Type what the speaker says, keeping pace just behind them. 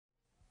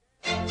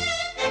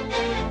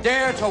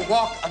Dare to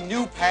walk a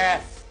new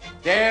path.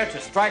 Dare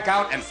to strike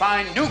out and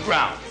find new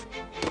ground.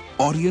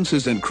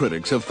 Audiences and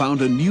critics have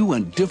found a new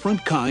and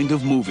different kind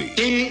of movie.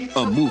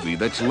 A movie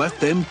that's left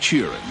them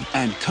cheering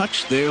and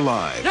touched their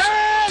lives.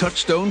 Yes!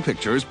 Touchstone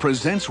Pictures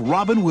presents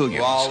Robin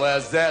Williams. Well,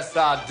 is this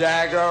a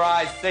dagger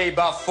I see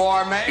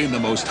before me? In the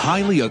most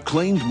highly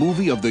acclaimed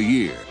movie of the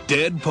year,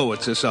 Dead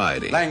Poet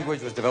Society.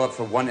 Language was developed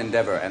for one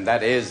endeavor, and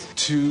that is...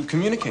 To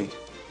communicate.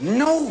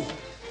 No!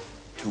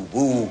 To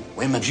woo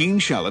women. Gene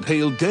Shalit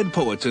hailed Dead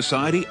Poet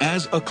Society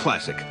as a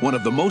classic, one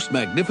of the most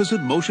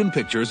magnificent motion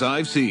pictures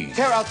I've seen.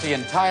 Tear out the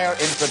entire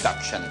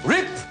introduction.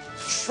 Rip!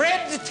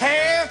 Shred!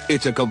 Tear!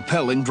 It's a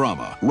compelling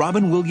drama.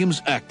 Robin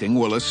Williams' acting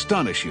will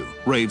astonish you.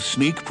 Rave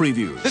sneak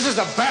previews. This is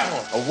a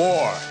battle, a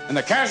war, and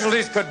the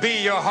casualties could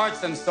be your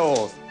hearts and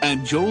souls.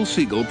 And Joel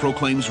Siegel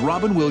proclaims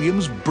Robin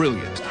Williams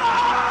brilliant.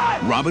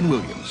 Robin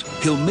Williams.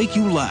 He'll make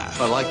you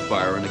laugh. I like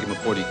Byron. I give him a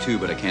 42,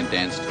 but I can't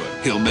dance to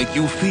it. He'll make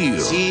you feel.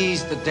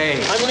 Seize the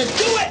day. I'm gonna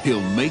do it!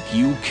 He'll make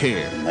you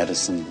care.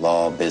 Medicine,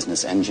 law,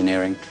 business,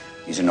 engineering,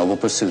 these are noble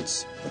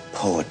pursuits. But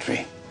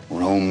poetry,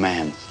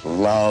 romance,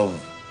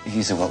 love,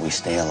 these are what we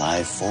stay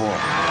alive for.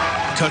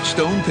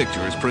 Touchstone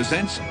Pictures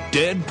presents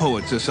Dead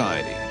Poet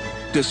Society.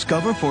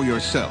 Discover for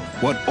yourself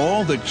what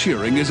all the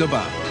cheering is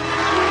about.